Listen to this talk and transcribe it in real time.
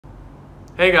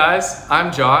Hey guys,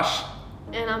 I'm Josh.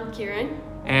 And I'm Kieran.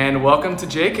 And welcome to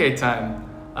JK Time.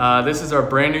 This is our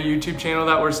brand new YouTube channel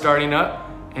that we're starting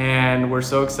up, and we're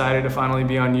so excited to finally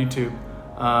be on YouTube.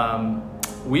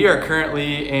 We are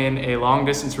currently in a long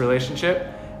distance relationship,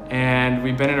 and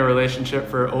we've been in a relationship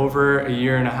for over a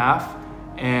year and a half.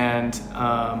 And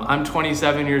I'm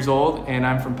 27 years old, and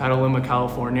I'm from Petaluma,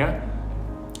 California.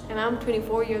 And I'm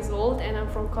 24 years old, and I'm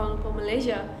from Kuala Lumpur,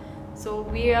 Malaysia. So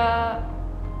we are,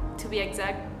 to be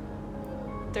exact,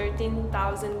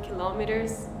 13,000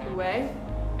 kilometers away.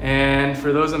 And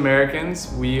for those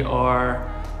Americans, we are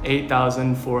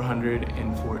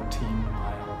 8,414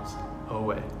 miles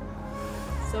away.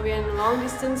 So we're in a long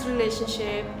distance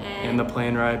relationship, and the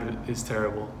plane ride is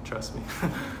terrible, trust me.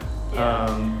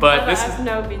 Yeah. But I've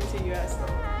never been to US though.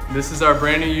 This is our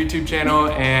brand new YouTube channel,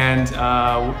 and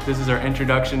this is our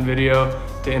introduction video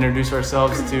to introduce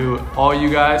ourselves to all you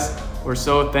guys. We're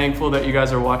so thankful that you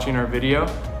guys are watching our video,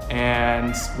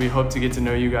 and we hope to get to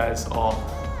know you guys all.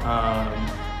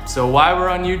 So why we're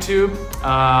on YouTube,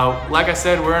 like I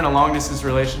said, we're in a long distance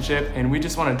relationship, and we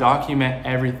just want to document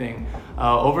everything.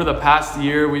 Over the past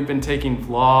year, we've been taking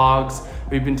vlogs,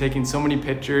 we've been taking so many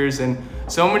pictures, and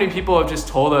so many people have just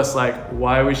told us like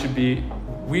why we should be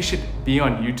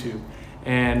on YouTube.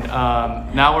 And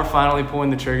now we're finally pulling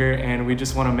the trigger, and we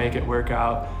just want to make it work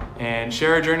out and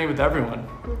share our journey with everyone.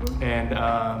 Mm-hmm. And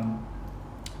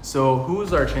so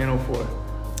who's our channel for?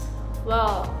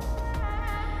 Well,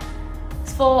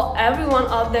 it's for everyone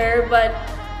out there, but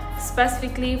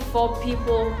specifically for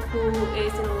people who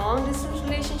is in a long distance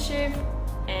relationship,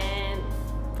 and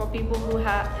for people who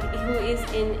is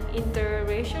in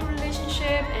interracial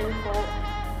relationship, and for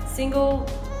single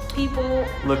people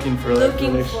looking for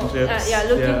relationships.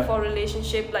 Looking for a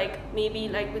relationship, like maybe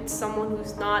like with someone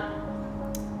who's not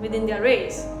within their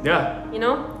race. Yeah. You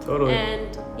know? Totally.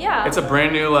 And yeah. It's a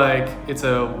brand new, it's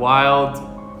a wild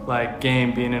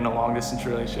game being in a long distance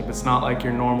relationship. It's not like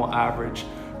your normal average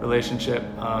relationship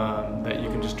that you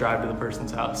can just drive to the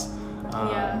person's house.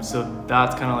 So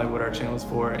that's kind of like what our channel is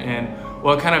for. And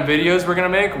what kind of videos we're gonna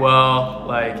make? Well,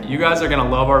 you guys are gonna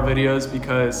love our videos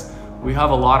because we have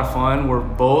a lot of fun. We're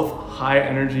both high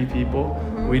energy people.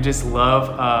 Mm-hmm. We just love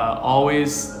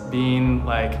always being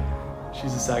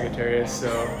she's a Sagittarius,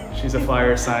 so she's a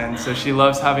fire sign, so she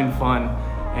loves having fun.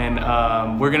 And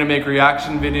we're gonna make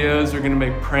reaction videos, we're gonna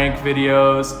make prank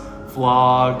videos,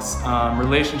 vlogs,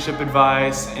 relationship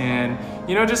advice, and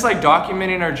just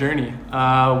documenting our journey.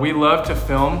 We love to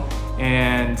film,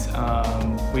 and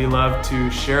we love to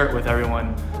share it with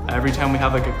everyone. Every time we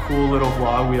have a cool little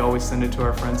vlog, we always send it to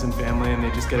our friends and family, and they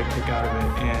just get a kick out of it.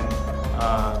 And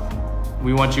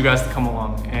we want you guys to come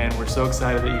along, and we're so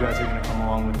excited that you guys are gonna come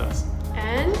along with us.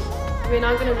 And we're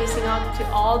not gonna be missing out to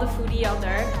all the foodie out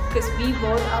there, because we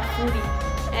both are foodie.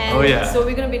 And so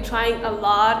we're gonna be trying a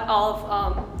lot of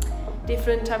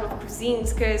different type of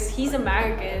cuisines, because he's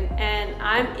American and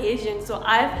I'm Asian, so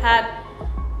I've had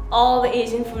all the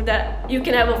Asian food that you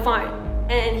can ever find,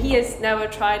 and he has never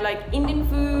tried Indian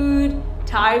food,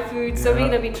 Thai food. So we're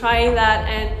gonna be trying that,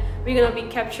 and we're gonna be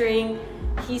capturing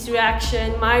his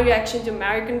reaction, my reaction to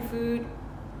American food.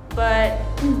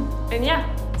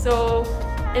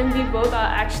 And we both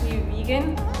are actually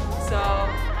vegan, so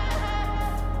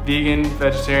vegan,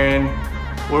 vegetarian,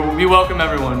 we welcome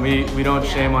everyone. We don't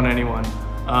shame on anyone.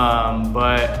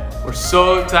 But we're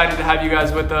so excited to have you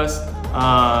guys with us.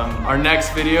 Our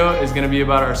next video is gonna be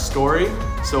about our story.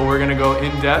 So we're gonna go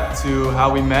in depth to how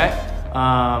we met,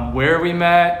 where we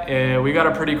met. We got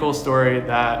a pretty cool story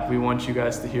that we want you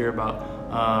guys to hear about,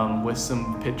 with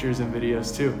some pictures and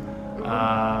videos too.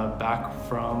 Back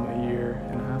from a year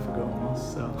and a half ago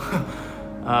almost, so.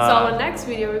 So our next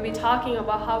video, we'll be talking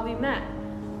about how we met.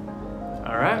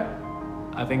 All right.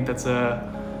 I think it's a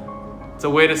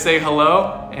way to say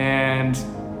hello, and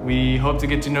we hope to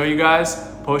get to know you guys.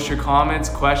 Post your comments,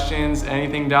 questions,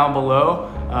 anything down below.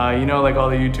 Like all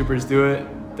the YouTubers do it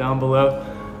down below.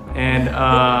 And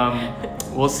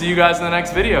we'll see you guys in the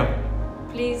next video.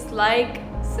 Please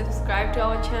subscribe to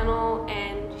our channel,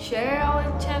 and share our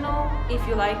channel if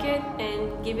you like it,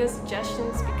 and give your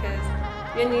suggestions, because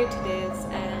we're new to this,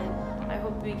 and I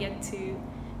hope we get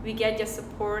your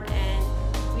support, and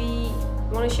we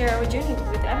want to share our journey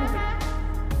with everybody.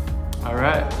 All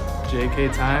right,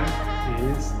 JK Time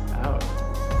is